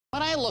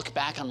When I look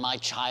back on my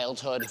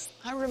childhood,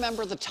 I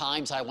remember the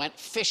times I went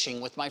fishing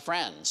with my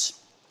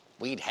friends.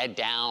 We'd head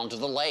down to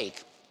the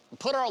lake,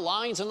 put our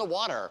lines in the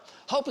water,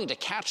 hoping to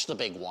catch the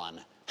big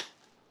one.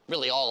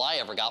 Really, all I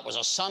ever got was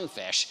a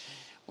sunfish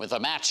with a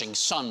matching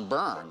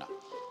sunburn.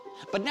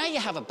 But now you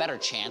have a better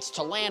chance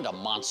to land a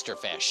monster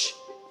fish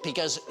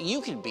because you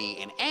can be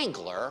an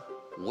angler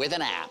with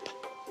an app.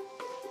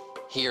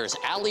 Here's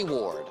Allie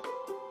Ward.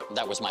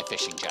 That was my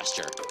fishing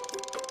gesture.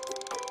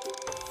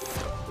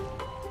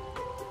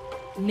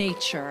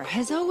 Nature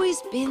has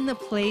always been the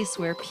place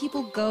where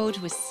people go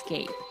to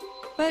escape.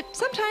 But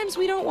sometimes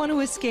we don't want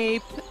to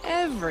escape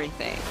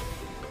everything.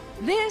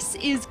 This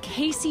is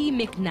Casey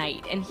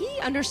McKnight, and he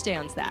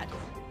understands that.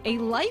 A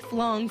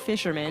lifelong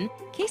fisherman,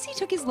 Casey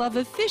took his love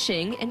of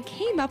fishing and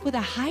came up with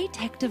a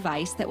high-tech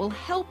device that will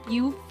help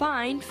you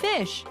find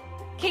fish.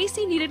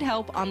 Casey needed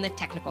help on the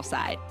technical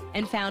side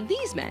and found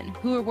these men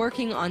who were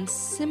working on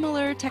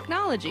similar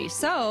technology,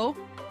 so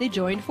they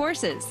joined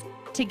forces.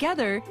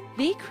 Together,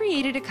 they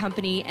created a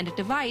company and a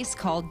device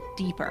called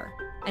Deeper.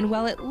 And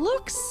while it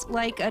looks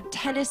like a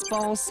tennis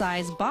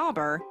ball-sized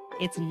bobber,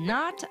 it's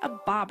not a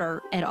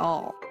bobber at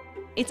all.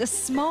 It's a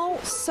small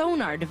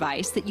sonar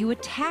device that you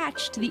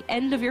attach to the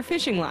end of your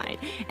fishing line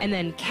and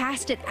then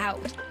cast it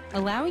out,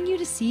 allowing you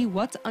to see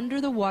what's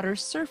under the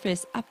water's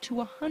surface up to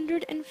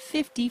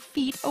 150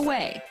 feet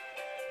away.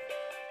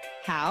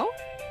 How?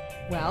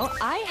 Well,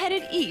 I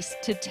headed east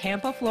to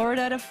Tampa,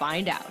 Florida to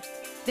find out.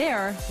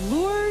 There,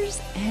 lures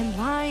and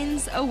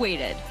lines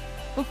awaited.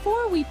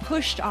 Before we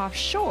pushed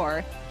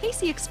offshore,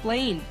 Casey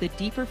explained the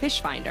Deeper Fish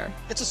Finder.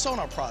 It's a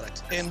sonar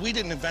product, and we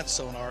didn't invent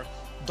sonar.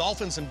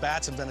 Dolphins and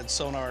bats invented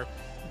sonar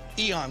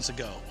eons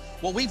ago.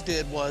 What we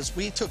did was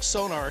we took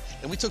sonar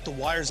and we took the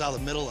wires out of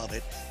the middle of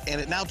it, and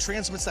it now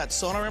transmits that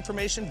sonar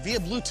information via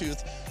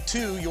Bluetooth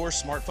to your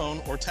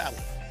smartphone or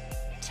tablet.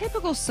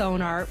 Typical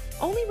sonar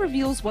only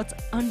reveals what's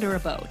under a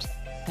boat,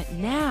 but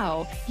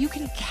now you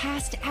can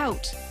cast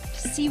out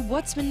to see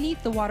what's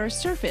beneath the water's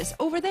surface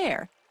over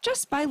there,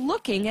 just by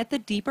looking at the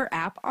Deeper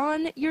app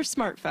on your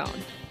smartphone.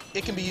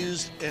 It can be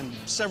used in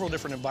several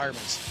different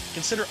environments.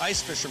 Consider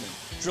ice fishermen,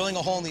 drilling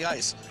a hole in the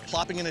ice,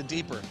 plopping in it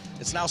deeper.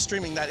 It's now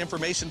streaming that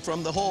information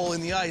from the hole in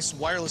the ice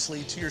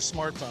wirelessly to your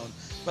smartphone.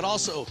 But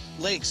also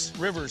lakes,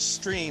 rivers,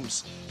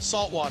 streams,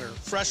 saltwater,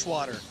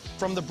 freshwater,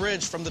 from the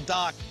bridge, from the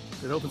dock.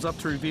 It opens up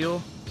to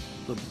reveal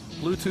the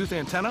Bluetooth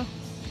antenna.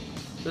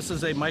 This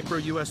is a micro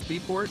USB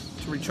port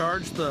to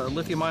recharge the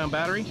lithium-ion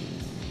battery.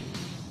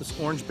 This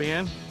orange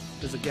band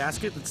is a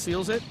gasket that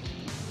seals it.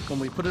 When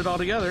we put it all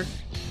together,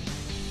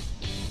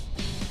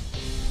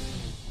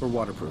 we're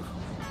waterproof.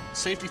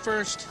 Safety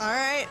first. All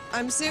right,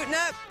 I'm suiting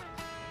up.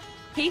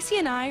 Casey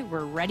and I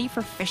were ready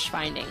for fish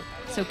finding,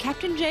 so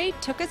Captain Jay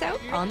took us out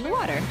on the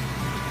water.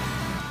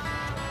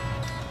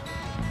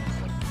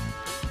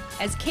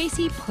 As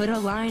Casey put a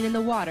line in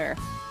the water,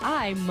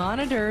 I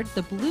monitored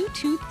the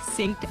Bluetooth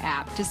synced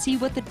app to see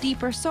what the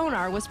Deeper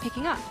sonar was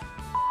picking up.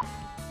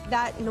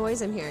 That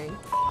noise I'm hearing.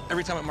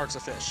 Every time it marks a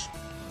fish.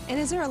 And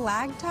is there a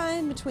lag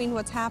time between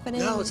what's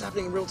happening? No, it's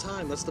happening in real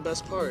time. That's the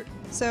best part.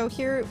 So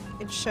here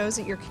it shows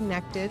that you're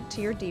connected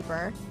to your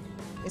Deeper.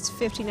 It's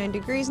 59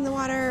 degrees in the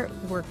water.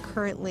 We're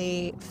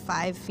currently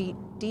 5 feet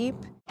deep.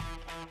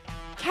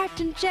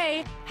 Captain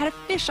Jay had a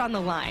fish on the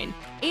line,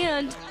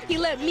 and he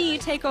let me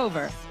take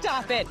over.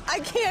 Stop it. I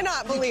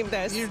cannot believe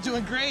this. You're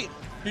doing great.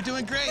 You're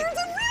doing great. There's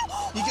a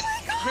real. You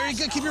very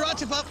good. Keep your rod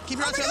tip up. Keep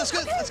your rod tip up. That's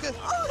good. That's good.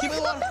 Oh, Keep it in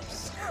the water.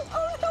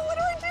 Oh no, what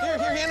do I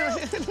do? Here, hand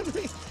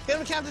him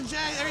to Captain Jay.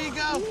 There you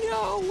go.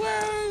 No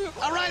way.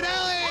 All right,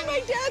 Allie. Oh,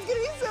 my dad's gonna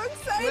be so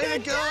excited. Way to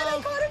go. Dad,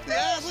 I caught a fish.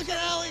 Yeah, look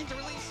at Allie. To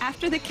release.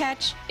 After the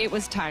catch, it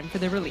was time for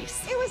the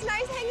release. It was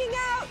nice hanging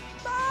out.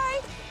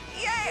 Bye.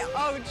 Yay.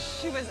 Oh,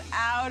 she was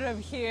out of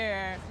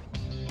here.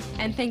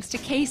 And thanks to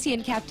Casey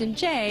and Captain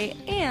Jay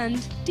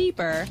and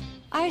Deeper,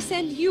 I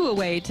send you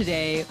away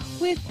today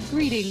with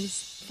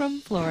greetings from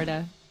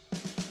Florida.